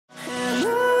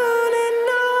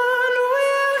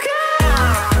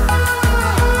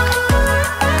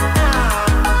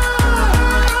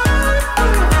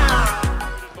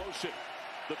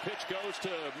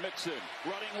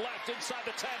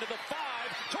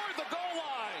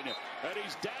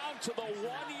to the 1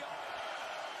 yard.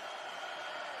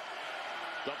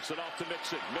 Dumps it off to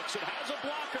Mixon. Mixon has a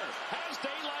blocker. Has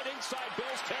daylight inside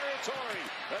Bills territory.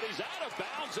 And he's out of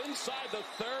bounds inside the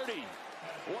 30.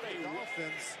 What a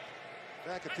Dolphins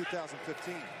back in 2015.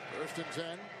 First and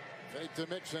 10. Fake to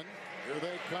Mixon. Here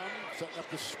they come. Setting up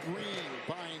the screen.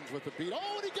 Binds with the beat.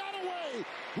 Oh, and he got away.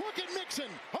 Look at Mixon.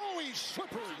 Oh, he's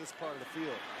slippery. This part of the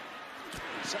field.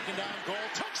 Second down goal.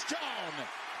 Touchdown.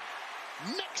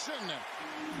 Mixon.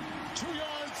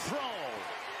 2-yard throw.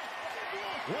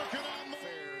 Working on the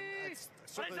I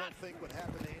certainly don't think what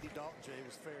happened to Andy Dalton, Jay,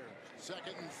 was fair.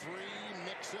 second and 3.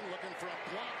 Mixon looking for a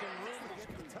blocking room to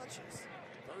Get the touches.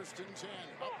 First and 10.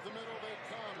 Up the middle they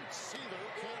come. Sealer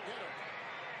can't get it.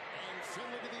 And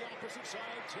Finley to the opposite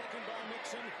side. Taken by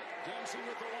Mixon. Dancing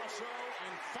with the lasso.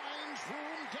 And finds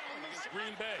room down the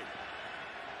Green Bay.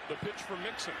 The pitch for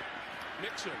Mixon.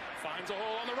 Mixon finds a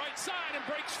hole on the right side and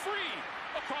breaks free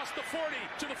across the 40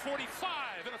 to the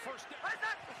 45 and a first down.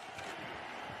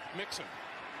 Mixon,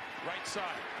 right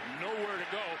side, nowhere to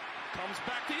go. Comes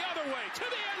back the other way to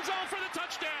the end zone for the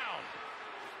touchdown.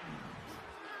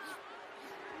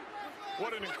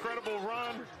 What an incredible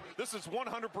run. This is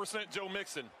 100% Joe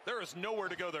Mixon. There is nowhere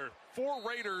to go there. 4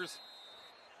 Raiders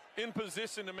in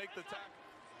position to make the tackle.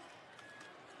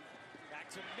 Back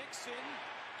to Mixon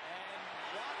and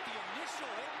block the initial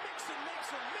hit. Mixon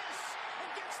makes a miss and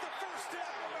gets the first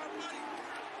down.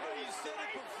 Oh, you said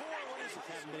it before.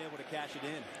 Haven't been able to cash it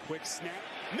in. Quick snap.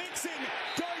 Mixon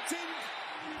darts in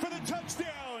for the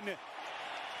touchdown.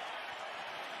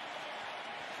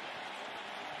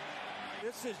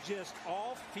 This is just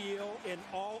all feel and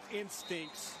all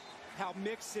instincts how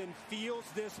Mixon feels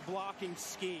this blocking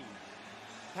scheme.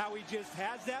 How he just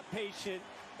has that patience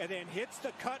and then hits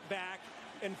the cutback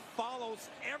and follows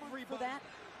everybody. For that,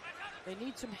 they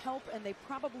need some help, and they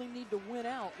probably need to win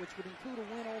out, which would include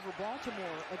a win over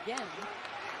Baltimore again.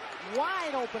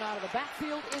 Wide open out of the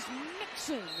backfield is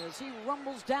Mixon as he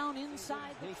rumbles down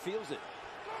inside. He feels it.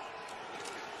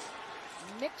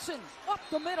 Mixon up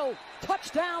the middle,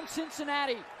 touchdown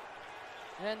Cincinnati.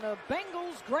 And the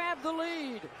Bengals grab the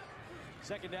lead.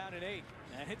 Second down and 8.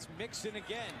 And it's Mixon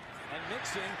again. And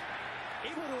Mixon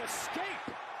able to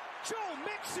escape. Joe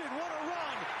Mixon, what a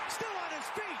run. Still on his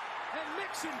feet. And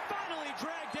Mixon finally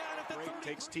dragged down at the 30.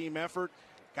 Takes team effort.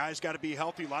 Guys got to be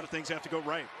healthy. A lot of things have to go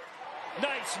right.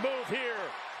 Nice move here.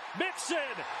 Mixon,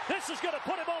 this is going to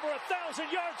put him over 1,000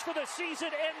 yards for the season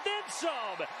and then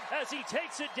some as he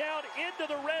takes it down into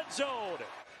the red zone.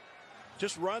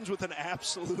 Just runs with an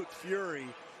absolute fury.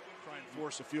 Try and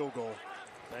force a field goal.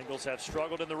 Bengals have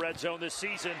struggled in the red zone this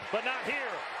season, but not here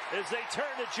as they turn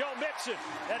to Joe Mixon,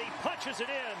 and he punches it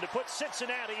in to put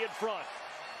Cincinnati in front.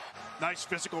 Nice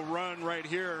physical run right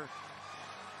here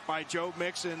by Joe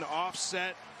Mixon,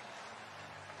 offset.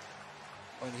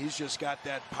 And he's just got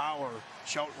that power.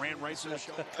 Ran right to the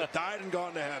shoulder. Died and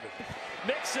gone to heaven.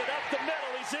 Mixon up the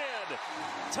middle, he's in.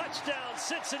 Touchdown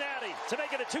Cincinnati to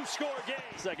make it a 2-score game.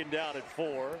 Second down at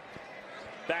 4.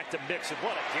 Back to Mixon.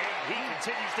 What a game he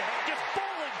continues to have. Just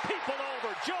bowling people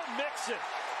over. Joe Mixon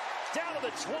down to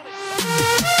the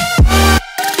 20.